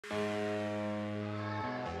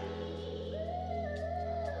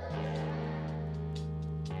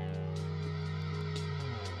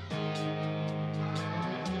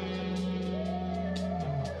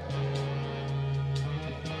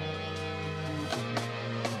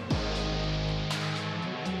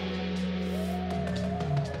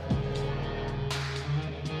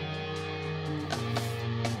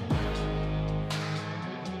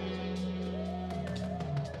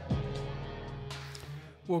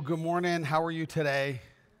Well, good morning. How are you today?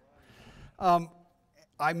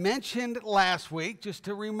 I mentioned last week, just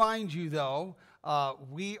to remind you though,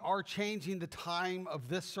 we are changing the time of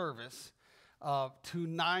this service to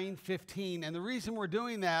 9:15. And the reason we're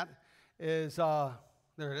doing that is, there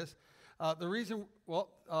it is.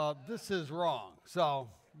 This is wrong. So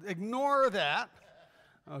ignore that.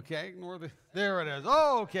 Okay, there it is.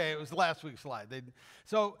 Oh, okay, it was last week's slide.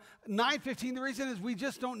 So 9:15, the reason is we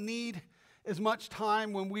just don't need as much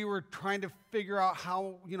time when we were trying to figure out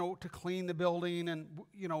how, to clean the building. And,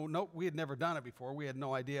 we had never done it before. We had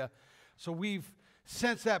no idea. So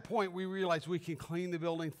since that point, we realized we can clean the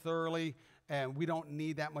building thoroughly and we don't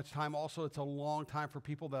need that much time. Also, it's a long time for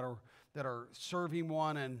people that are serving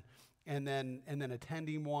one and then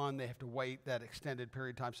attending one. They have to wait that extended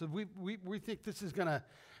period of time. So we think this is going to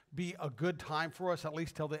be a good time for us, at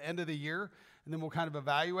least till the end of the year. And then we'll kind of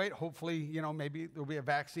evaluate. Hopefully, maybe there'll be a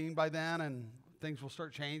vaccine by then and things will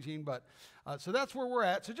start changing. But so that's where we're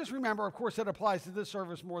at. So just remember, of course, that applies to this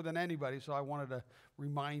service more than anybody. So I wanted to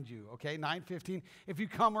remind you, okay, 9:15. If you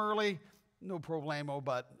come early, no problemo,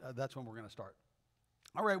 but that's when we're going to start.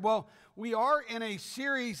 All right, well, we are in a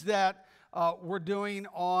series that we're doing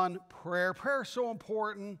on prayer. Prayer is so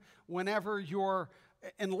important whenever you're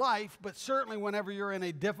in life, but certainly whenever you're in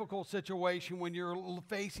a difficult situation, when you're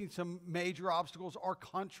facing some major obstacles. Our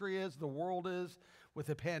country is, the world is, with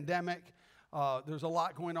the pandemic. There's a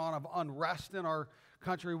lot going on of unrest in our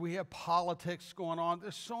country. We have politics going on.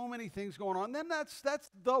 There's so many things going on. Then that's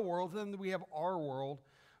the world. Then we have our world.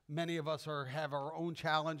 Many of us have our own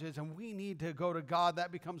challenges, and we need to go to God.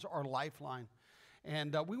 That becomes our lifeline.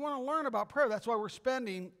 And we want to learn about prayer. That's why we're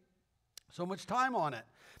spending so much time on it.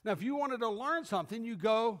 Now, if you wanted to learn something, you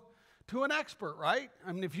go to an expert, right?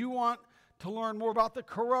 I mean, if you want to learn more about the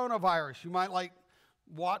coronavirus, you might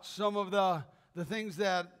watch some of the things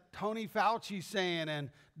that Tony Fauci's saying and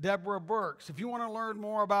Deborah Birx. If you want to learn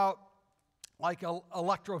more about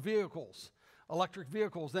electric vehicles,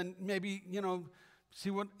 then maybe, see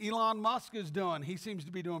what Elon Musk is doing. He seems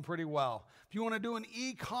to be doing pretty well. If you want to do an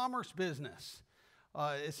e-commerce business,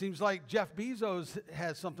 it seems like Jeff Bezos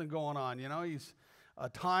has something going on. He's a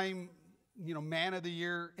Time, Man of the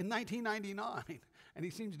Year in 1999, and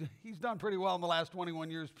he's done pretty well in the last 21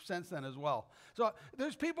 years since then as well. So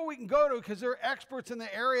there's people we can go to because they're experts in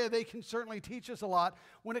the area. They can certainly teach us a lot.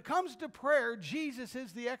 When it comes to prayer, Jesus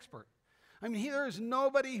is the expert. I mean, there is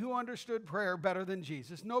nobody who understood prayer better than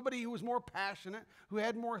Jesus. Nobody who was more passionate, who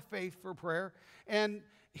had more faith for prayer. And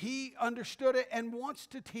he understood it and wants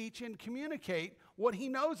to teach and communicate what he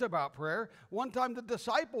knows about prayer. One time the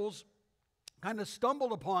disciples kind of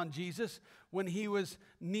stumbled upon Jesus when he was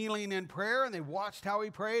kneeling in prayer, and they watched how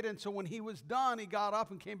he prayed. And so when he was done, he got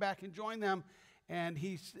up and came back and joined them. And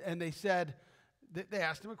they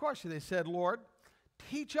asked him a question. They said, "Lord,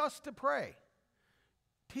 teach us to pray.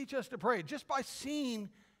 Teach us to pray," just by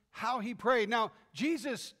seeing how he prayed. Now,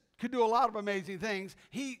 Jesus could do a lot of amazing things.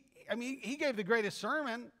 He gave the greatest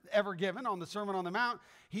sermon ever given on the Sermon on the Mount.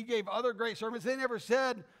 He gave other great sermons. They never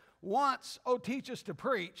said once, "Oh, teach us to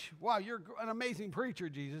preach." Wow, you're an amazing preacher,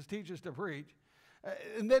 Jesus. Teach us to preach.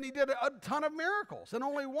 And then he did a ton of miracles. And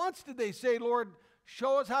only once did they say, "Lord,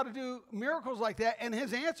 show us how to do miracles like that." And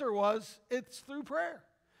his answer was, it's through prayer.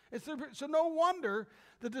 So no wonder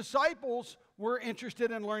the disciples were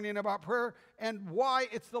interested in learning about prayer and why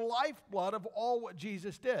it's the lifeblood of all what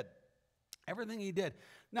Jesus did. Everything he did.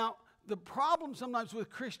 Now, the problem sometimes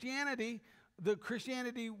with Christianity,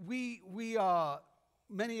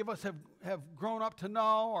 many of us have grown up to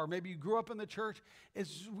know, or maybe you grew up in the church,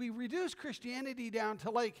 is we reduce Christianity down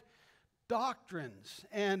to doctrines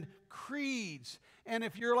and creeds. And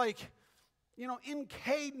if you're in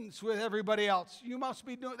cadence with everybody else,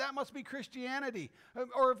 that must be Christianity.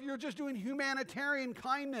 Or if you're just doing humanitarian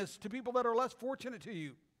kindness to people that are less fortunate to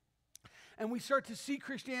you. And we start to see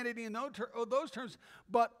Christianity in those terms.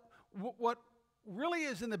 But what really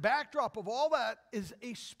is in the backdrop of all that is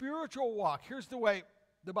a spiritual walk. Here's the way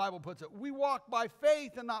the Bible puts it. We walk by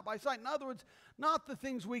faith and not by sight. In other words, not the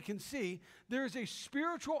things we can see. There is a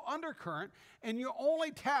spiritual undercurrent, and you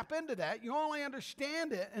only tap into that. You only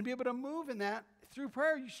understand it and be able to move in that through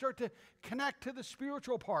prayer. You start to connect to the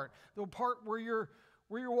spiritual part, the part where you're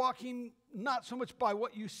walking not so much by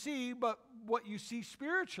what you see, but what you see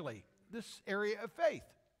spiritually, this area of faith.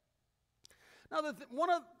 Now,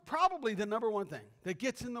 probably the number one thing that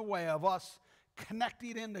gets in the way of us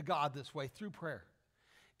connecting into God this way through prayer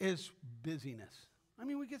is busyness. I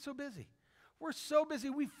mean, we get so busy. We're so busy.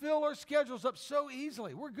 We fill our schedules up so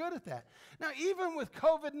easily. We're good at that. Now, even with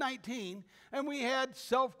COVID-19, and we had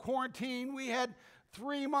self-quarantine, we had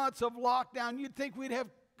 3 months of lockdown, you'd think we'd have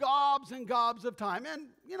gobs and gobs of time. And,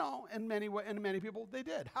 in many people, they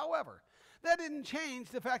did. However, that didn't change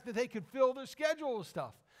the fact that they could fill their schedule with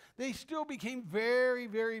stuff. They still became very,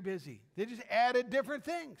 very busy. They just added different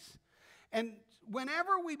things. And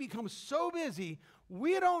whenever we become so busy,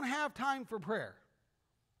 we don't have time for prayer.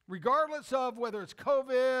 Regardless of whether it's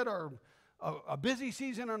COVID or a busy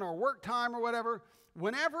season in our work time or whatever,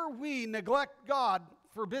 whenever we neglect God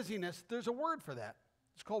for busyness, there's a word for that.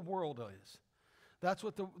 It's called worldliness. That's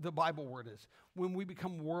what the Bible word is, when we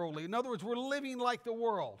become worldly. In other words, we're living like the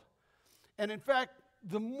world. And in fact,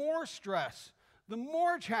 the more stress, the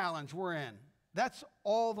more challenge we're in, that's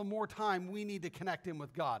all the more time we need to connect in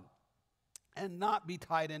with God and not be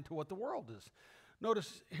tied into what the world is.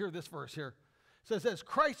 Notice here, this verse here. It says this,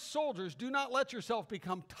 Christ's soldiers, do not let yourself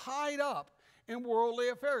become tied up in worldly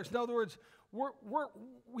affairs. In other words,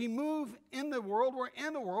 we move in the world, we're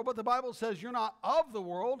in the world, but the Bible says you're not of the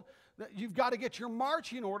world. That you've got to get your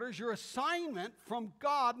marching orders, your assignment from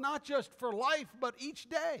God, not just for life, but each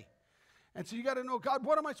day. And so you got to know, God,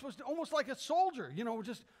 what am I supposed to, almost like a soldier,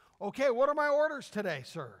 just, okay, what are my orders today,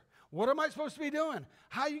 sir? What am I supposed to be doing?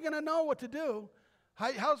 How are you going to know what to do?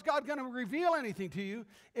 How's God going to reveal anything to you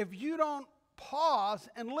if you don't pause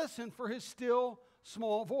and listen for his still,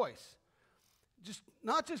 small voice?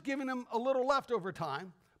 Not just giving him a little leftover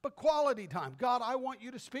time, but quality time. God, I want you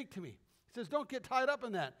to speak to me. He says, don't get tied up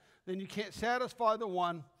in that. Then you can't satisfy the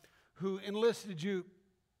one who enlisted you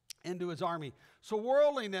into his army. So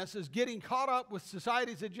worldliness is getting caught up with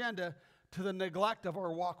society's agenda to the neglect of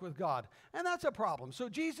our walk with God. And that's a problem. So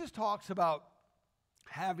Jesus talks about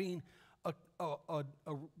having a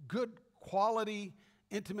good quality,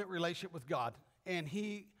 intimate relationship with God. And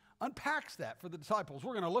he unpacks that for the disciples.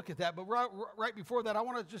 We're going to look at that. But right before that, I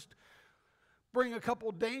want to just bring a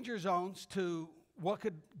couple danger zones to what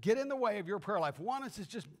could get in the way of your prayer life. One is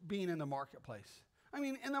just being in the marketplace. I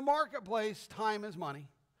mean, in the marketplace, time is money.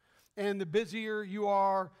 And the busier you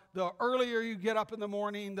are, the earlier you get up in the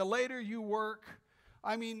morning, the later you work.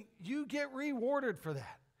 I mean, you get rewarded for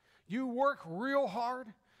that. You work real hard,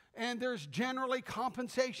 and there's generally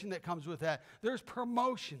compensation that comes with that. There's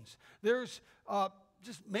promotions. There's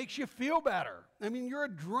just makes you feel better. I mean, your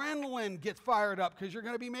adrenaline gets fired up because you're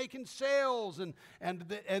going to be making sales and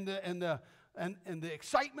the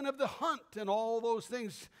excitement of the hunt and all those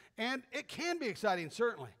things. And it can be exciting,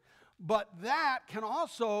 certainly. But that can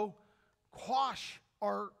also quash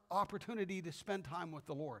our opportunity to spend time with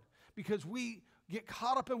the Lord, because we get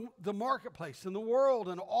caught up in the marketplace and the world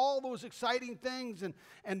and all those exciting things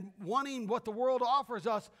and wanting what the world offers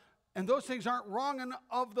us. And those things aren't wrong in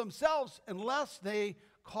of themselves unless they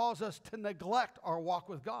cause us to neglect our walk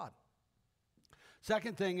with God.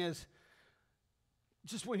 Second thing is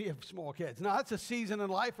just when you have small kids. Now, that's a season in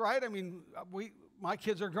life, right? I mean, my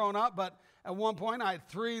kids are grown up, but at one point I had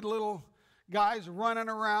 3 little guys running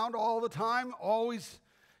around all the time, always,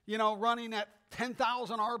 running at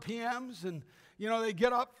 10,000 RPMs. And, they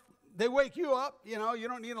get up, they wake you up. You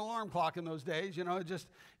don't need an alarm clock in those days.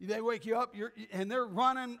 They wake you up, and they're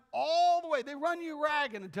running all the way. They run you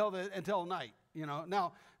ragged until night.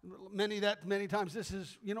 Now, many times this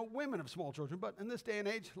is, women of small children, but in this day and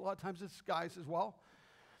age, a lot of times it's guys as well.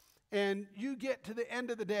 And you get to the end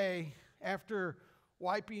of the day after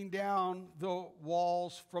wiping down the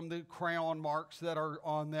walls from the crayon marks that are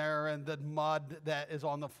on there and the mud that is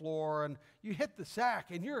on the floor, and you hit the sack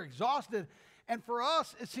and you're exhausted. And for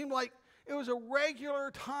us, it seemed like it was a regular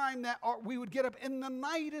time that we would get up in the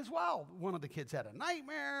night as well. One of the kids had a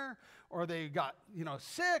nightmare, or they got,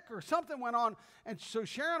 sick, or something went on. And so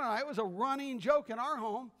Sharon and I, it was a running joke in our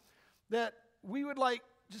home that we would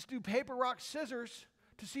just do paper, rock, scissors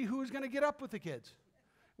to see who was going to get up with the kids.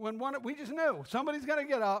 We just knew somebody's going to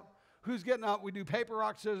get up. Who's getting up? We do paper,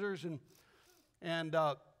 rock, scissors, and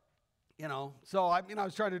So I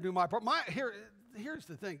was trying to do my part. Here's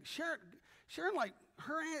the thing. Sharon,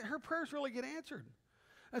 her prayers really get answered.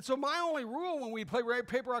 And so my only rule when we play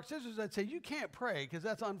paper, rock, scissors, I'd say, you can't pray because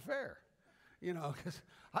that's unfair. Because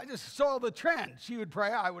I just saw the trend. She would pray,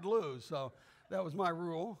 I would lose. So that was my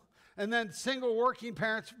rule. And then single working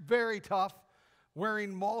parents, very tough,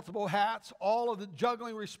 wearing multiple hats, all of the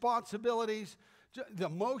juggling responsibilities, the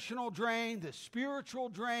emotional drain, the spiritual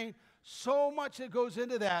drain, so much that goes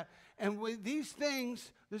into that. And with these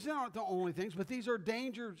things, these aren't the only things, but these are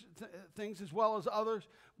dangerous things as well as others,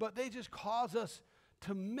 but they just cause us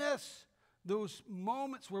to miss those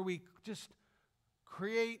moments where we just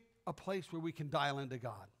create a place where we can dial into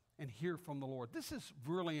God and hear from the Lord. This is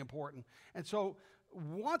really important. And so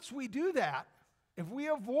once we do that, if we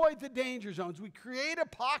avoid the danger zones, we create a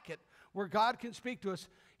pocket where God can speak to us.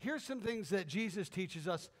 Here's some things that Jesus teaches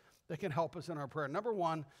us that can help us in our prayer. Number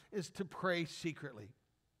one is to pray secretly.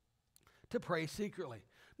 To pray secretly.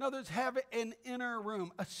 In other words, have an inner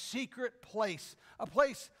room, a secret place. A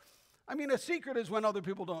place, a secret is when other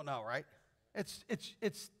people don't know, right? It's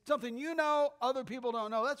something you know, other people don't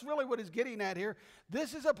know. That's really what he's getting at here.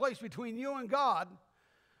 This is a place between you and God,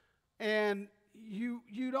 and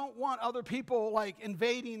you don't want other people like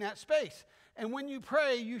invading that space. And when you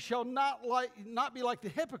pray, you shall not be like the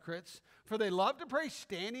hypocrites, for they love to pray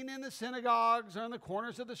standing in the synagogues or in the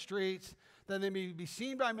corners of the streets, that they may be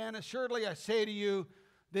seen by men. Assuredly, I say to you,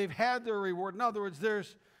 they've had their reward. In other words,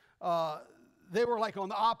 they were like on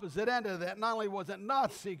the opposite end of that. Not only was it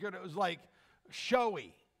not secret, it was like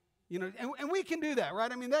showy, and we can do that,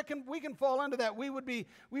 right? We can fall into that. We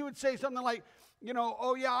would say something like,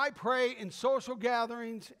 oh yeah, I pray in social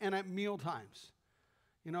gatherings and at meal times,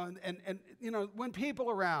 and when people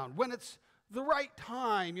are around, when it's the right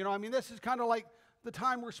time, this is kind of like the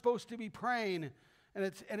time we're supposed to be praying, and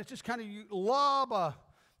it's just kind of, you lob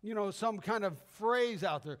some kind of phrase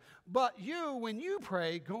out there. But when you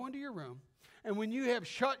pray, go into your room, and when you have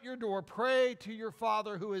shut your door, pray to your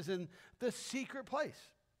Father who is in the secret place.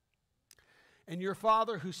 And your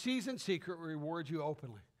Father who sees in secret will reward you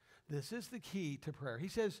openly. This is the key to prayer. He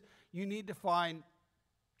says you need to find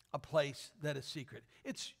a place that is secret.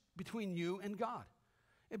 It's between you and God.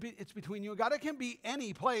 It's between you and God. It can be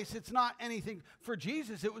any place. It's not anything. For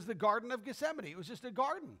Jesus, it was the Garden of Gethsemane. It was just a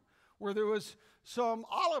garden where there was some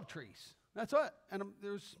olive trees. That's it. And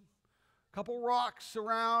there's a couple rocks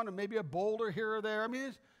around and maybe a boulder here or there.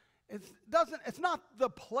 It's not the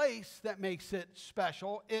place that makes it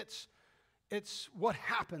special. It's what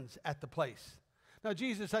happens at the place. Now,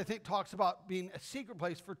 Jesus, I think, talks about being a secret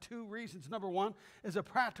place for two reasons. Number one is a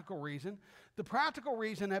practical reason. The practical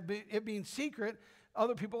reason of it being secret,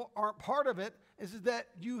 other people aren't part of it, is that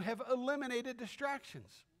you have eliminated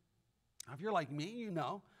distractions. Now, if you're like me, you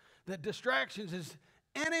know that distractions is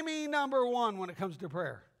enemy number one when it comes to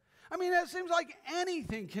prayer. It seems like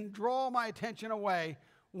anything can draw my attention away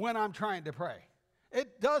when I'm trying to pray.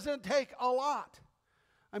 It doesn't take a lot.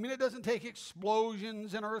 It doesn't take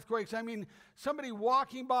explosions and earthquakes. Somebody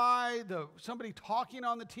walking by, somebody talking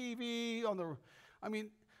on the TV,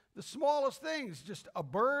 the smallest things, just a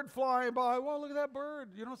bird flying by. Well, look at that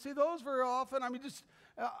bird. You don't see those very often. I'm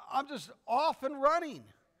just off and running.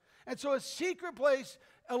 And so a secret place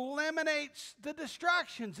eliminates the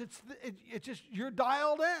distractions. It's just, you're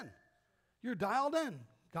dialed in. You're dialed in.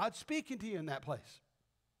 God's speaking to you in that place.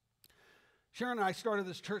 Sharon and I started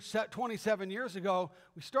this church 27 years ago.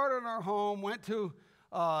 We started in our home, went to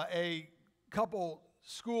a couple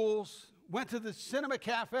schools, went to the Cinema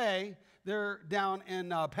Cafe. They're down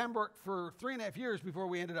in Pembroke for 3.5 years before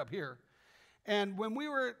we ended up here. And when we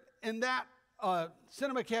were in that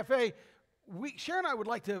Cinema Cafe, Sharon and I would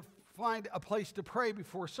like to find a place to pray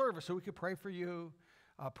before service so we could pray for you,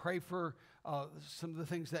 pray for some of the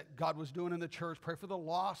things that God was doing in the church, pray for the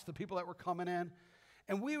lost, the people that were coming in.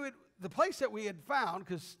 And the place that we had found,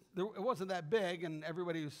 because it wasn't that big and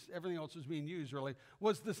everything else was being used really,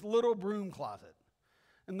 was this little broom closet.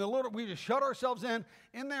 And we just shut ourselves in.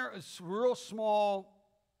 In there, it was real small.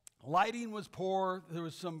 Lighting was poor. There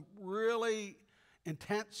was some really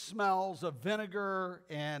intense smells of vinegar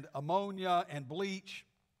and ammonia and bleach.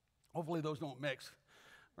 Hopefully those don't mix,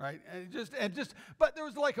 right? But there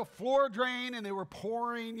was like a floor drain, and they were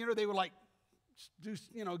pouring. They would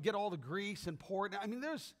get all the grease and pour it.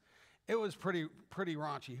 It was pretty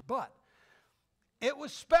raunchy, but it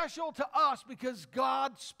was special to us because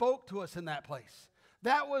God spoke to us in that place.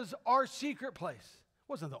 That was our secret place. It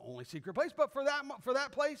wasn't the only secret place, but for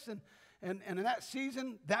that place and in that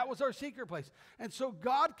season, that was our secret place. And so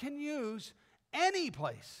God can use any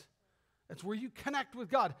place. That's where you connect with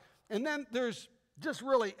God. And then there's just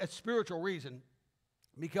really a spiritual reason,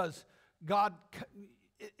 because God,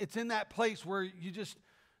 it's in that place where you just,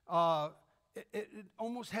 it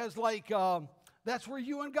almost has that's where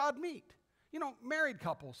you and God meet. Married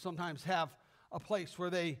couples sometimes have a place where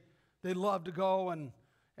they love to go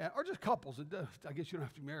or just couples. I guess you don't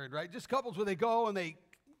have to be married, right? Just couples where they go and they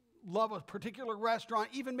love a particular restaurant,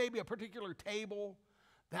 even maybe a particular table.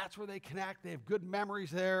 That's where they connect. They have good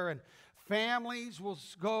memories there. And families will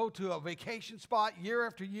go to a vacation spot year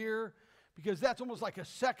after year because that's almost like a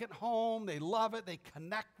second home. They love it. They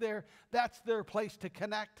connect there. That's their place to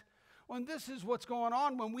connect. Well, this is what's going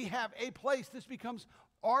on when we have a place. This becomes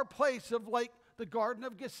our place of like the Garden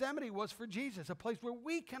of Gethsemane was for Jesus, a place where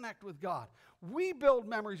we connect with God. We build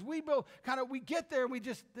memories. We get there and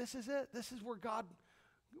this is it. This is where God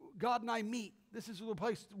and I meet. This is the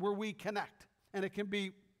place where we connect. And it can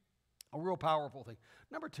be A real powerful thing.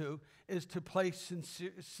 Number 2 is to play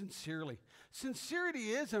sincerely. Sincerity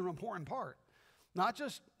is an important part. Not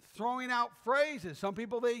just throwing out phrases. Some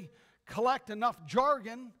people, they collect enough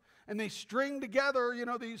jargon and they string together,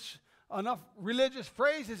 these enough religious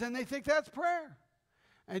phrases and they think that's prayer.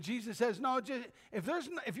 And Jesus says, no,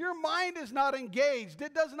 if your mind is not engaged,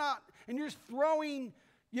 it does not, and you're just throwing,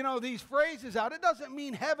 these phrases out, it doesn't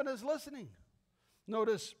mean heaven is listening.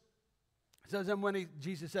 Notice, it says,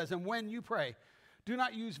 Jesus says, and when you pray, do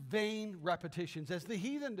not use vain repetitions as the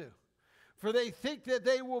heathen do. For they think that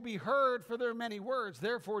they will be heard for their many words.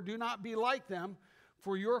 Therefore, do not be like them,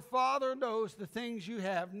 for your Father knows the things you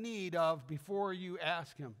have need of before you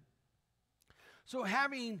ask him. So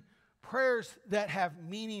having prayers that have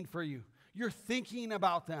meaning for you, you're thinking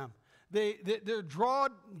about them. They're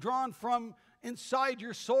drawn from inside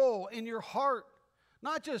your soul, in your heart,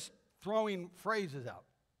 not just throwing phrases out.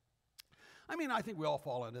 I think we all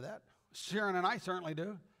fall into that. Sharon and I certainly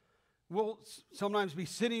do. We'll sometimes be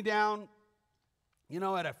sitting down,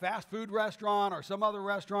 at a fast food restaurant or some other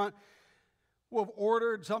restaurant. We'll have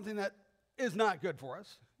ordered something that is not good for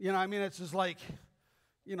us. It's just like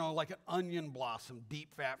an onion blossom,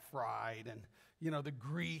 deep fat fried, and, the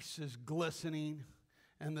grease is glistening,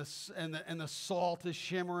 and the salt is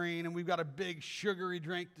shimmering, and we've got a big sugary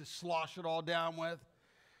drink to slosh it all down with.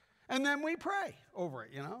 And then we pray over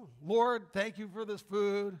it, Lord, thank you for this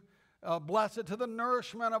food. Bless it to the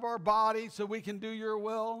nourishment of our body so we can do your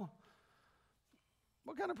will.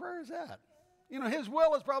 What kind of prayer is that? His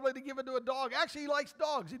will is probably to give it to a dog. Actually, he likes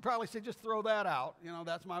dogs. He'd probably say, just throw that out.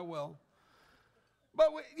 That's my will. But,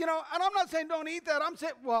 and I'm not saying don't eat that. I'm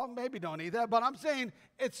saying, well, maybe don't eat that. But I'm saying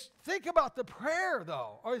think about the prayer,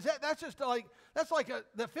 though. Or that's like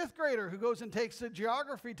the fifth grader who goes and takes a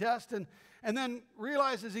geography test and then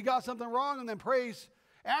realizes he got something wrong and then prays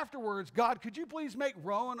afterwards, God, could you please make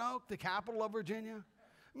Roanoke the capital of Virginia?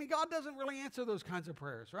 God doesn't really answer those kinds of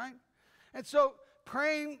prayers, right? And so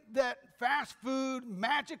praying that fast food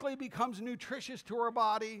magically becomes nutritious to our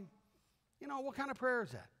body, what kind of prayer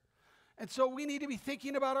is that? And so we need to be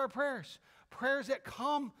thinking about our prayers that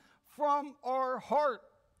come from our heart,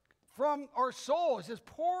 from our soul. It says,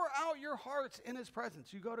 pour out your hearts in his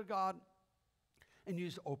presence. You go to God and you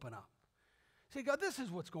just open up. Say, God, this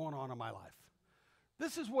is what's going on in my life.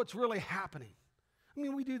 This is what's really happening.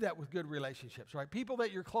 We do that with good relationships, right? People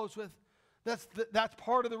that you're close with, that's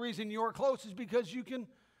part of the reason you're close is because you can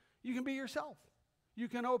be yourself. You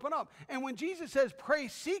can open up. And when Jesus says pray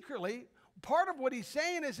secretly, part of what he's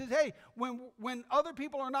saying is hey, when other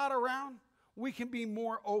people are not around, we can be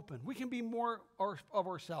more open. We can be more of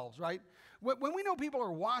ourselves, right? When we know people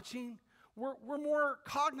are watching, we're more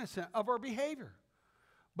cognizant of our behavior.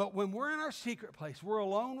 But when we're in our secret place, we're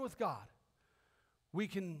alone with God, we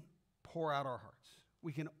can pour out our hearts.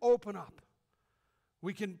 We can open up.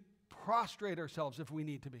 We can prostrate ourselves if we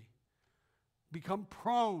need to be. Become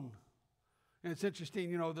prone. And it's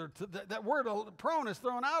interesting, that word prone is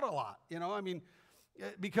thrown out a lot,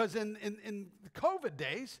 because in the COVID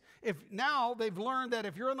days, if now they've learned that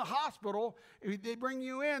if you're in the hospital, if they bring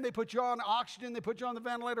you in, they put you on oxygen, they put you on the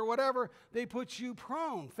ventilator, whatever, they put you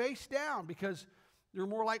prone, face down, because you're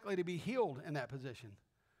more likely to be healed in that position.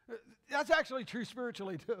 That's actually true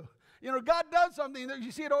spiritually too. God does something that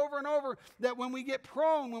you see it over and over, that when we get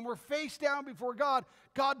prone, when we're face down before God,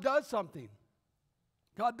 God does something.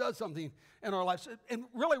 God does something in our lives. And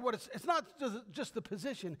really it's not just the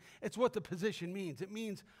position, it's what the position means. It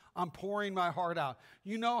means I'm pouring my heart out.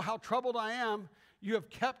 You know how troubled I am. You have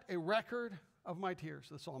kept a record of my tears,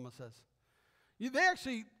 the psalmist says. They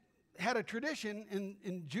actually had a tradition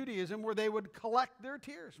in Judaism where they would collect their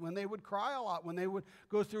tears when they would cry a lot, when they would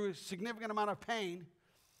go through a significant amount of pain.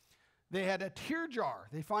 They had a tear jar.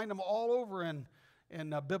 They find them all over in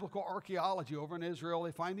biblical archaeology over in Israel.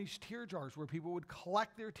 They find these tear jars where people would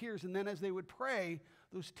collect their tears, and then as they would pray,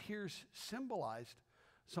 those tears symbolized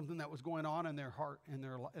something that was going on in their heart, in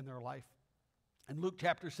their life. In Luke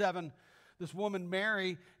chapter 7, this woman,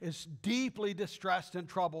 Mary, is deeply distressed and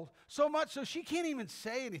troubled, so much so she can't even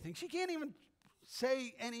say anything. She can't even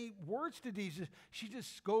say any words to Jesus. She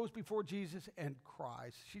just goes before Jesus and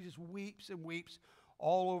cries. She just weeps and weeps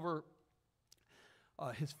all over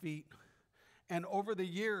his feet. And over the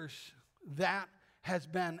years, that has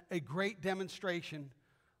been a great demonstration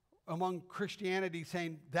among Christianity,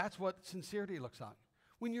 saying that's what sincerity looks like.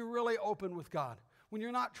 When you're really open with God, when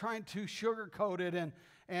you're not trying to sugarcoat it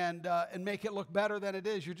and make it look better than it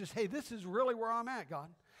is, you're just, hey, this is really where I'm at, God.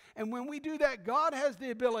 And when we do that, God has the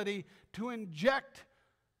ability to inject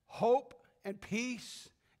hope and peace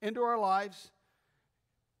into our lives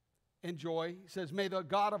and joy. He says, may the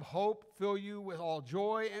God of hope fill you with all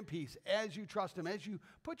joy and peace as you trust him. As you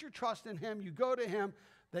put your trust in him, you go to him,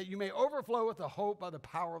 that you may overflow with the hope by the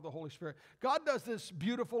power of the Holy Spirit. God does this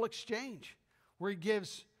beautiful exchange where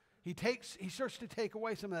he starts to take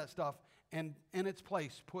away some of that stuff and in its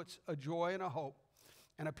place puts a joy and a hope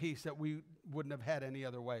and a peace that we wouldn't have had any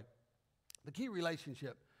other way. The key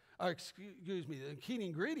the key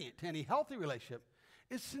ingredient to any healthy relationship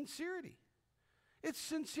is sincerity. It's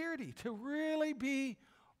sincerity, to really be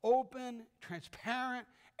open, transparent,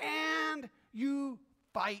 and you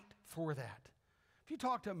fight for that. If you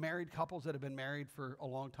talk to married couples that have been married for a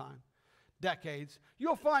long time, decades,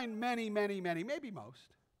 you'll find many, maybe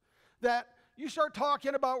most, that you start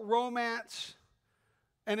talking about romance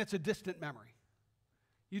and it's a distant memory.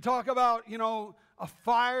 You talk about, a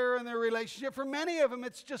fire in their relationship. For many of them,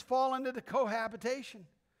 it's just fallen into cohabitation.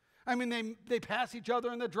 I mean, they pass each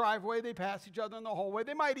other in the driveway. They pass each other in the hallway.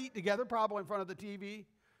 They might eat together, probably in front of the TV.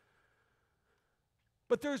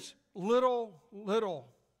 But there's little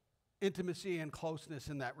intimacy and closeness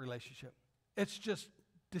in that relationship. It's just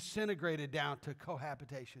disintegrated down to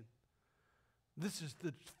cohabitation. This is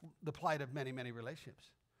the plight of many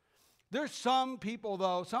relationships. There's some people,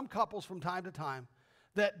 though, some couples from time to time,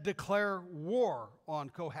 that declare war on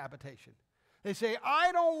cohabitation. They say,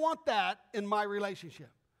 I don't want that in my relationship.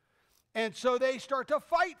 And so they start to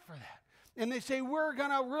fight for that. And they say, we're going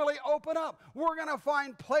to really open up. We're going to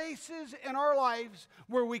find places in our lives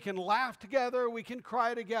where we can laugh together, we can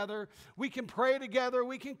cry together, we can pray together,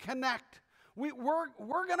 we can connect. We're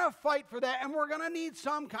going to fight for that, and we're going to need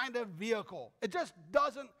some kind of vehicle. It just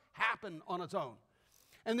doesn't happen on its own.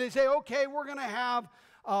 And they say, okay, we're going to have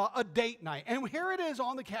a date night. And here it is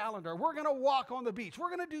on the calendar. We're going to walk on the beach.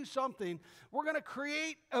 We're going to do something. We're going to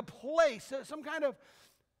create a place, some kind of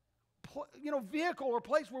vehicle or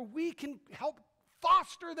place where we can help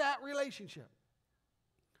foster that relationship.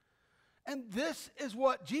 And this is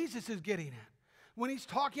what Jesus is getting at when he's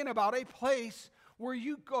talking about a place where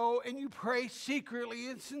you go and you pray secretly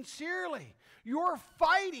and sincerely. You're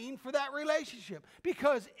fighting for that relationship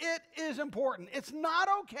because it is important. It's not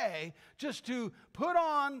okay just to put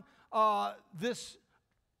on this,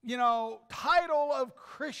 title of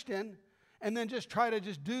Christian and then just try to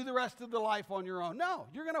just do the rest of the life on your own. No,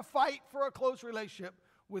 you're going to fight for a close relationship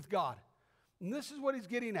with God. And this is what he's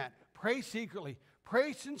getting at. Pray secretly,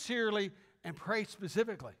 pray sincerely, and pray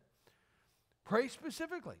specifically. Pray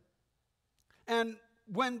specifically. And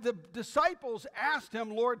when the disciples asked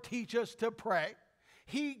him, Lord, teach us to pray,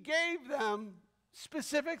 he gave them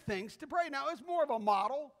specific things to pray. Now, it's more of a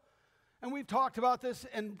model. And we've talked about this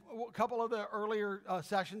in a couple of the earlier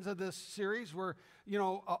sessions of this series where,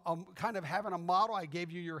 kind of having a model. I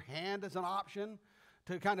gave you your hand as an option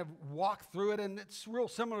to kind of walk through it. And it's real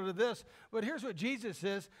similar to this. But here's what Jesus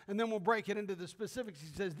says, and then we'll break it into the specifics.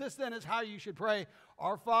 He says, this then is how you should pray.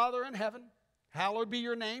 Our Father in heaven, hallowed be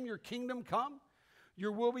your name, your kingdom come.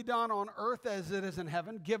 Your will be done on earth as it is in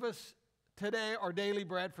heaven. Give us today our daily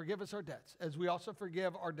bread. Forgive us our debts, as we also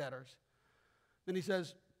forgive our debtors. Then he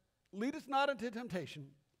says, lead us not into temptation,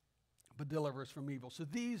 but deliver us from evil. So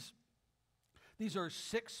these are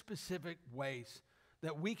 6 specific ways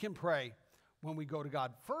that we can pray when we go to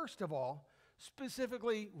God. First of all,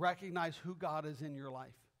 specifically recognize who God is in your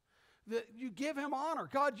life. That you give him honor.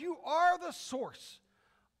 God, you are the source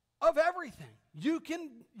of everything. You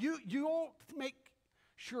won't make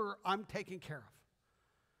sure I'm taken care of.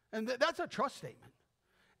 And that's a trust statement.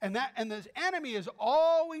 And this enemy is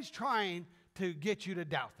always trying to get you to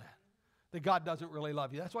doubt that God doesn't really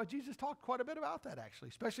love you. That's why Jesus talked quite a bit about that, actually,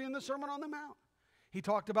 especially in the Sermon on the Mount. He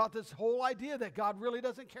talked about this whole idea that God really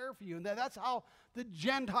doesn't care for you, and that's how the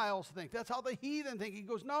Gentiles think. That's how the heathen think. He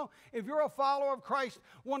goes, no, if you're a follower of Christ,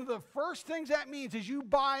 one of the first things that means is you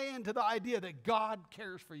buy into the idea that God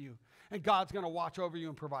cares for you, and God's going to watch over you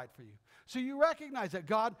and provide for you. So you recognize that,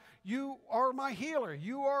 God, you are my healer.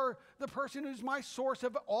 You are the person who's my source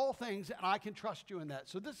of all things, and I can trust you in that.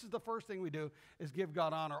 So this is the first thing we do, is give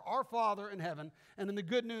God honor. Our Father in heaven, and in the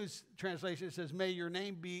Good News translation, it says, may your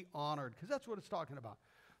name be honored, because that's what it's talking about,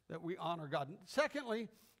 that we honor God. And secondly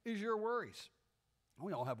is your worries.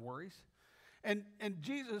 We all have worries. And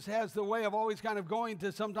Jesus has the way of always kind of going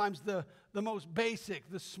to sometimes the most basic,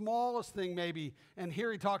 the smallest thing maybe. And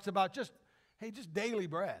here he talks about just daily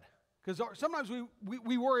bread. Because sometimes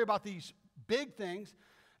we worry about these big things.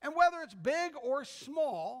 And whether it's big or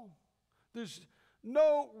small, there's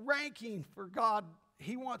no ranking for God.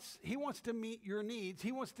 He wants to meet your needs.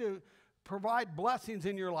 He wants to provide blessings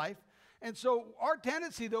in your life. And so our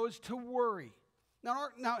tendency, though, is to worry.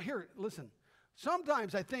 Now here, listen.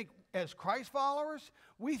 Sometimes I think as Christ followers,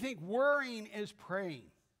 we think worrying is praying.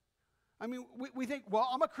 I mean, we think, well,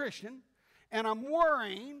 I'm a Christian, and I'm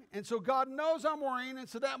worrying, and so God knows I'm worrying, and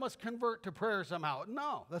so that must convert to prayer somehow.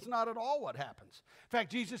 No, that's not at all what happens. In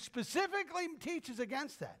fact, Jesus specifically teaches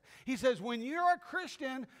against that. He says, when you're a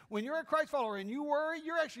Christian, when you're a Christ follower, and you worry,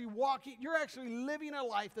 you're actually living a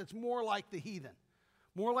life that's more like the heathen,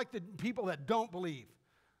 more like the people that don't believe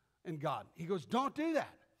in God. He goes, don't do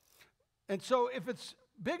that. And so if it's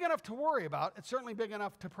big enough to worry about, it's certainly big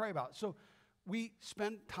enough to pray about. So we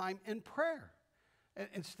spend time in prayer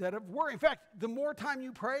instead of worry. In fact, the more time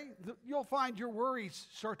you pray, you'll find your worries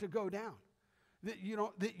start to go down. They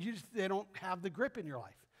don't have the grip in your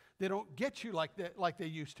life. They don't get you like they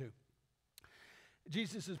used to.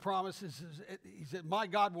 Jesus' promise is, he said, my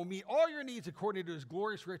God will meet all your needs according to his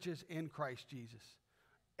glorious riches in Christ Jesus.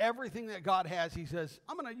 Everything that God has, he says,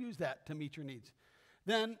 I'm going to use that to meet your needs.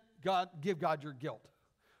 Then give God your guilt.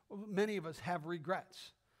 Well, many of us have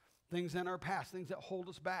regrets, things in our past, things that hold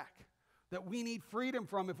us back, that we need freedom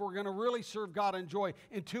from if we're going to really serve God in joy.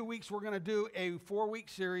 In 2 weeks, we're going to do a 4-week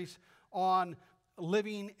series on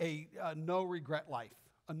living a no-regret life,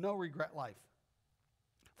 a no-regret life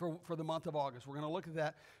for the month of August. We're going to look at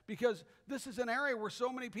that because this is an area where so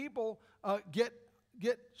many people get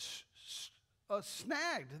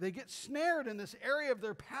snagged. They get snared in this area of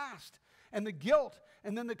their past and the guilt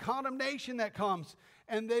and then the condemnation that comes,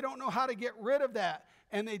 and they don't know how to get rid of that,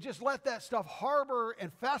 and they just let that stuff harbor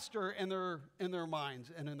and fester in their minds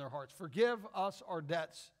and in their hearts. Forgive us our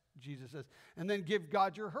debts, Jesus says, and then give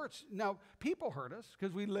God your hurts. Now, people hurt us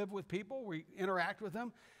because we live with people, we interact with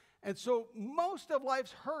them, and so most of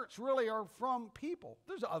life's hurts really are from people.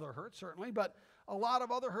 There's other hurts, certainly, but a lot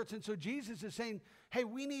of other hurts. And so Jesus is saying, hey,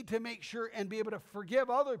 we need to make sure and be able to forgive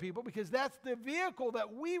other people because that's the vehicle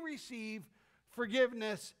that we receive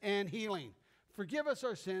forgiveness and healing. Forgive us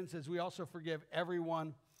our sins as we also forgive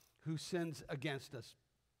everyone who sins against us.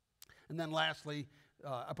 And then lastly,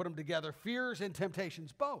 I put them together, fears and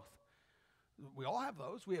temptations, both. We all have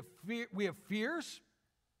those. We have fears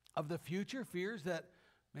of the future, fears that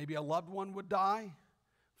maybe a loved one would die,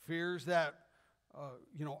 fears that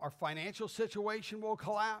our financial situation will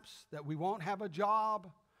collapse, that we won't have a job,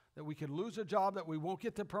 that we could lose a job, that we won't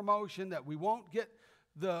get the promotion, that we won't get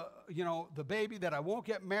the baby, that I won't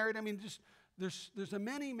get married. I mean, just there's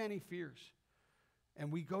many, many fears.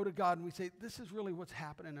 And we go to God and we say, this is really what's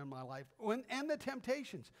happening in my life. And the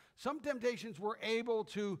temptations. Some temptations we're able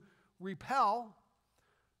to repel,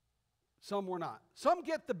 some we're not. Some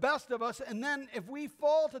get the best of us, and then if we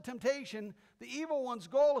fall to temptation, the evil one's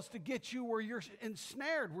goal is to get you where you're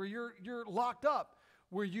ensnared, where you're locked up,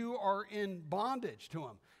 where you are in bondage to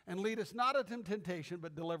him, and lead us not into temptation,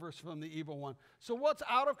 but deliver us from the evil one. So what's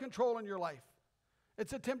out of control in your life?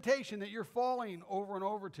 It's a temptation that you're falling over and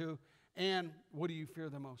over to, and what do you fear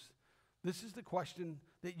the most? This is the question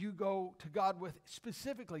that you go to God with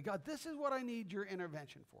specifically. God, this is what I need your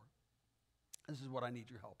intervention for. This is what I need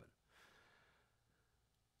your help in.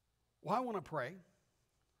 Well, I want to pray,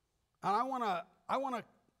 and I want to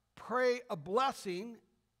pray a blessing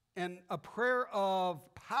and a prayer of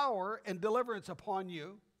power and deliverance upon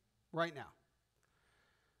you right now.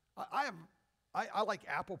 I like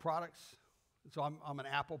Apple products, so I'm an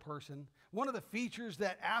Apple person. One of the features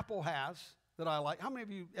that Apple has that I like, how many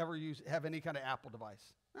of you ever have any kind of Apple device?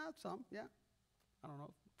 Some, yeah. I don't know,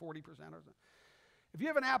 40% or something. If you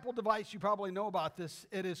have an Apple device, you probably know about this.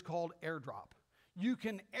 It is called AirDrop. You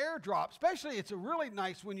can AirDrop, especially it's really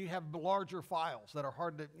nice when you have larger files that are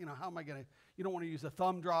hard to, how am I going to, you don't want to use a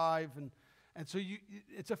thumb drive. And so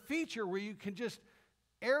it's a feature where you can just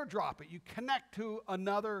AirDrop it. You connect to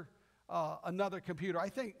another computer. I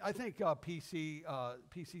think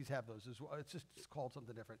PCs have those as well. It's called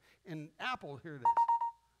something different. In Apple, here it is.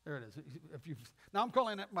 There it is. Now I'm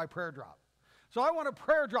calling it my prayer drop. So I want a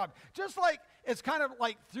prayer drop. Just like it's kind of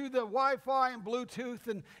like through the Wi-Fi and Bluetooth,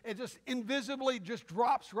 and it just invisibly just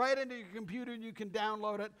drops right into your computer and you can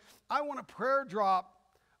download it. I want a prayer drop,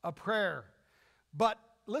 a prayer. But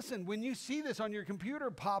listen, when you see this on your computer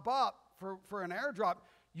pop up for an AirDrop,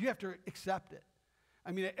 you have to accept it.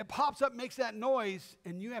 I mean, it pops up, makes that noise,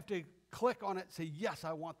 and you have to click on it, say, yes,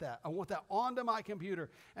 I want that. I want that onto my computer.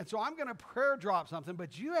 And so I'm going to prayer drop something,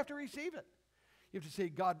 but you have to receive it. You have to say,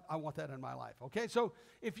 God, I want that in my life. Okay, so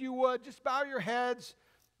if you would, just bow your heads,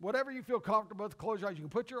 whatever you feel comfortable with, close your eyes. You can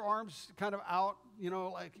put your arms kind of out,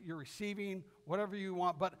 like you're receiving, whatever you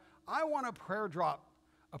want. But I want to prayer drop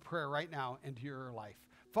a prayer right now into your life.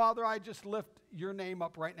 Father, I just lift your name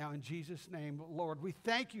up right now in Jesus' name. Lord, we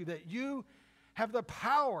thank you that you have the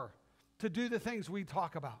power to do the things we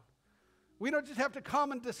talk about. We don't just have to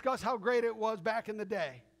come and discuss how great it was back in the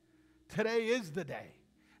day. Today is the day.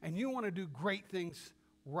 And you want to do great things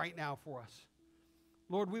right now for us.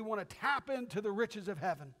 Lord, we want to tap into the riches of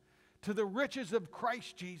heaven, to the riches of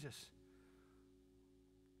Christ Jesus.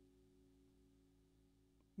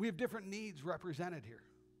 We have different needs represented here,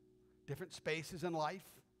 different spaces in life,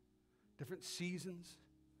 different seasons.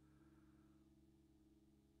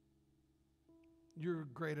 You're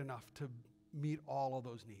great enough to meet all of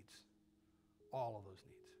those needs. All of those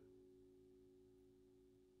needs.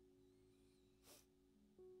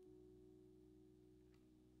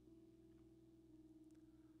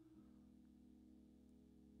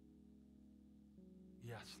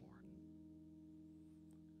 Yes, Lord.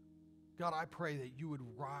 God, I pray that you would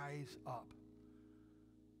rise up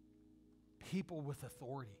people with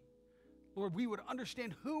authority. Lord, we would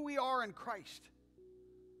understand who we are in Christ.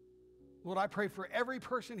 Lord, I pray for every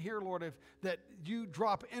person here, Lord, that you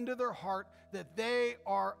drop into their heart that they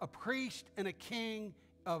are a priest and a king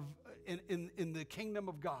in the kingdom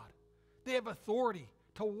of God. They have authority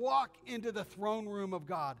to walk into the throne room of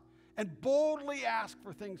God and boldly ask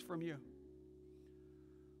for things from you.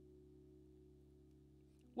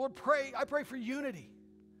 Lord, I pray for unity.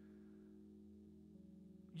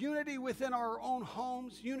 Unity within our own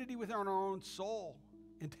homes, unity within our own soul,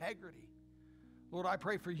 integrity. Lord, I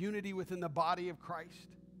pray for unity within the body of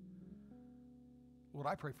Christ. Lord,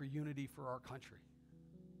 I pray for unity for our country.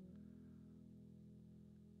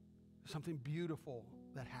 There's something beautiful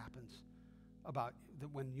that happens about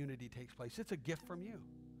when unity takes place. It's a gift from you.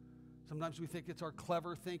 Sometimes we think it's our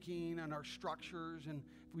clever thinking and our structures, and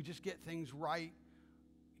if we just get things right,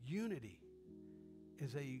 unity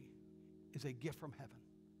is a gift from heaven.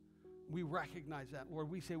 We recognize that, Lord.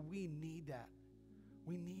 We say we need that.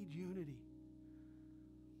 We need unity.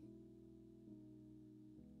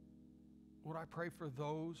 Lord, I pray for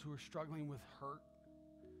those who are struggling with hurt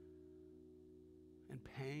and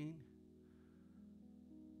pain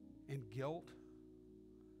and guilt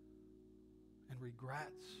and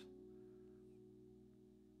regrets.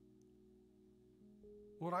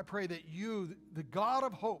 Lord, I pray that you, the God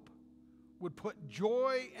of hope, would put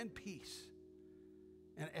joy and peace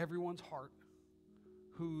in everyone's heart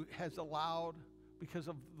who has allowed, because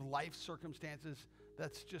of the life circumstances,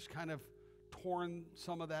 that's just kind of torn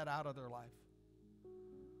some of that out of their life.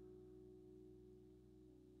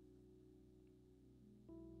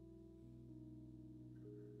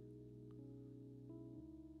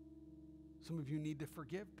 Some of you need to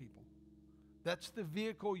forgive people. That's the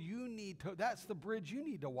vehicle you need to, that's the bridge you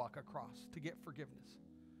need to walk across to get forgiveness.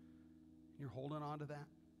 You're holding on to that.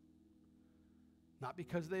 Not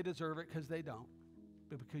because they deserve it, because they don't,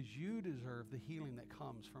 but because you deserve the healing that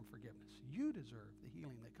comes from forgiveness. You deserve the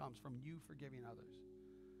healing that comes from you forgiving others.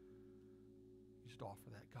 You just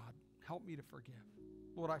offer that. God, help me to forgive.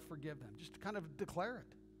 Lord, I forgive them. Just kind of declare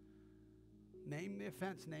it. Name the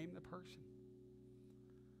offense, name the person.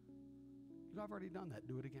 I've already done that.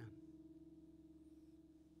 Do it again.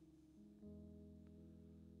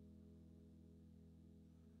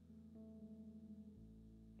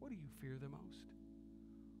 What do you fear the most?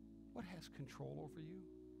 What has control over you?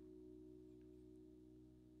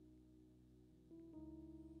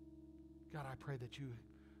 God, I pray that you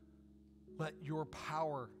let your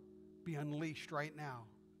power be unleashed right now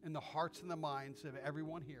in the hearts and the minds of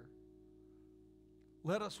everyone here.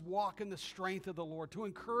 Let us walk in the strength of the Lord to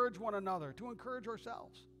encourage one another, to encourage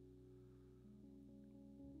ourselves.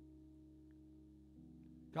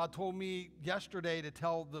 God told me yesterday to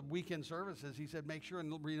tell the weekend services, he said, make sure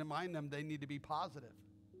and remind them they need to be positive.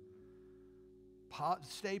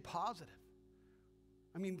 Stay positive.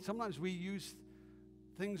 I mean, sometimes we use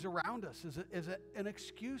things around us as an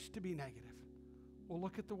excuse to be negative. Well,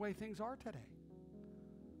 look at the way things are today.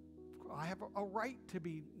 I have a right to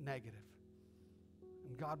be negative.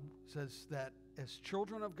 And God says that as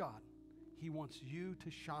children of God, he wants you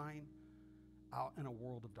to shine out in a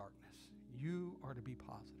world of darkness. You are to be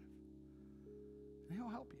positive. And he'll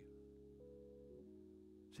help you.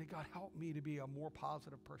 Say, God, help me to be a more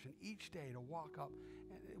positive person each day, to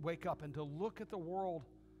wake up and to look at the world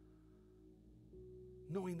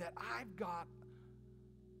knowing that I've got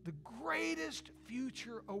the greatest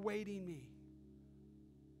future awaiting me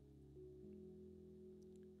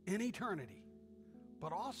in eternity.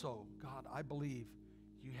 But also, God, I believe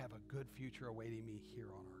you have a good future awaiting me here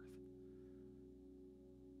on earth.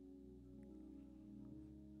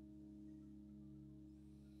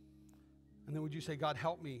 And then would you say, God,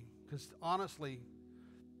 help me? Because honestly,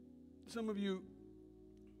 some of you,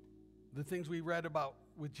 the things we read about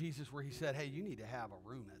with Jesus where he said, hey, you need to have a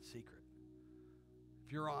room that's secret.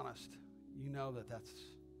 If you're honest, you know that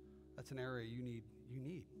that's an area you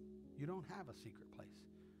need. You don't have a secret place.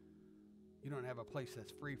 You don't have a place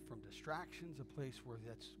that's free from distractions, a place where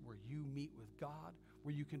you meet with God,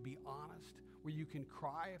 where you can be honest, where you can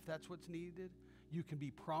cry if that's what's needed. You can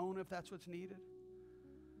be prone if that's what's needed.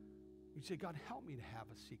 You say, God, help me to have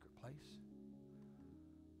a secret place.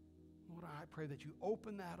 Lord, I pray that you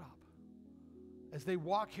open that up. As they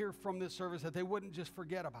walk here from this service, that they wouldn't just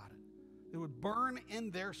forget about it. It would burn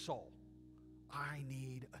in their soul. I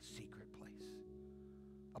need a secret place.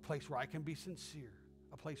 A place where I can be sincere.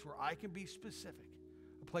 A place where I can be specific.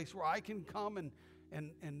 A place where I can come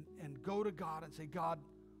and go to God and say, God,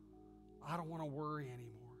 I don't want to worry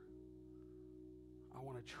anymore. I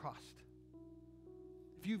want to trust.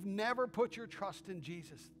 If you've never put your trust in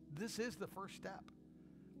Jesus, this is the first step.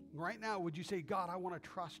 Right now, would you say, God, I want to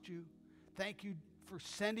trust you. Thank you for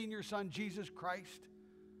sending your son, Jesus Christ,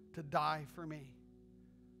 to die for me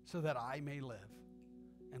so that I may live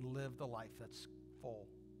and live the life that's full.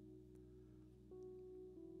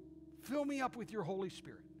 Fill me up with your Holy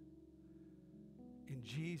Spirit. In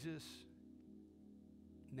Jesus'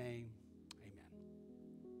 name,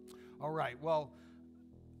 amen. All right, well,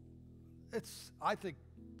 I think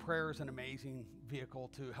prayer is an amazing vehicle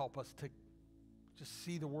to help us to just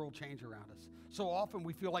see the world change around us. So often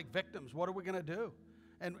we feel like victims. What are we going to do?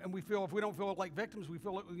 And we feel, if we don't feel like victims, we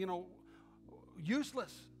feel,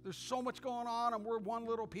 useless. There's so much going on, and we're one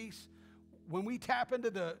little piece. When we tap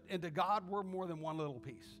into God, we're more than one little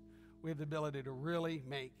piece. We have the ability to really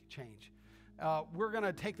make change. We're going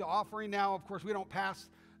to take the offering now. Of course, we don't pass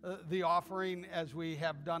the offering as we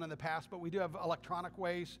have done in the past, but we do have electronic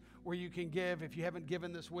ways where you can give. If you haven't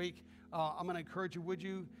given this week, I'm going to encourage you, would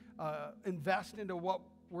you invest into what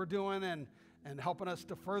we're doing and helping us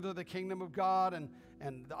to further the kingdom of God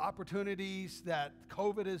and the opportunities that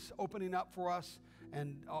COVID is opening up for us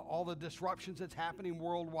and all the disruptions that's happening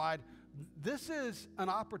worldwide. This is an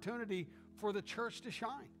opportunity for the church to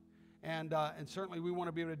shine. And certainly we want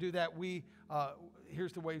to be able to do that.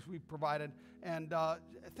 Here's the ways we've provided. And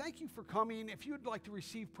thank you for coming. If you'd like to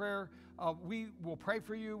receive prayer, we will pray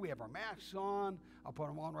for you. We have our masks on. I'll put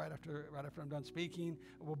them on right after I'm done speaking.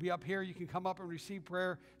 We'll be up here. You can come up and receive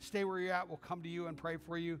prayer. Stay where you're at. We'll come to you and pray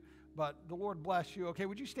for you. But the Lord bless you. Okay,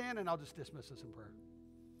 would you stand, and I'll just dismiss us in prayer.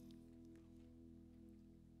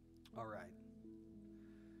 All right.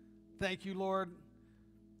 Thank you, Lord.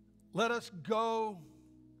 Let us go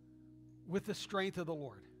with the strength of the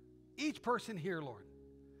Lord. Each person here, Lord,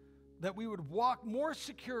 that we would walk more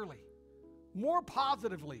securely, more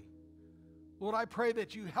positively. Lord, I pray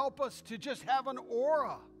that you help us to just have an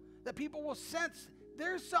aura that people will sense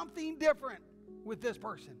there's something different with this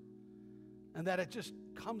person, and that it just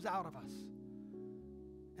comes out of us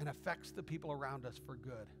and affects the people around us for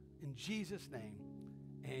good. In Jesus' name,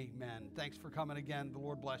 amen. Thanks for coming again. The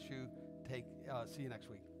Lord bless you. See you next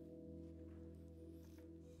week.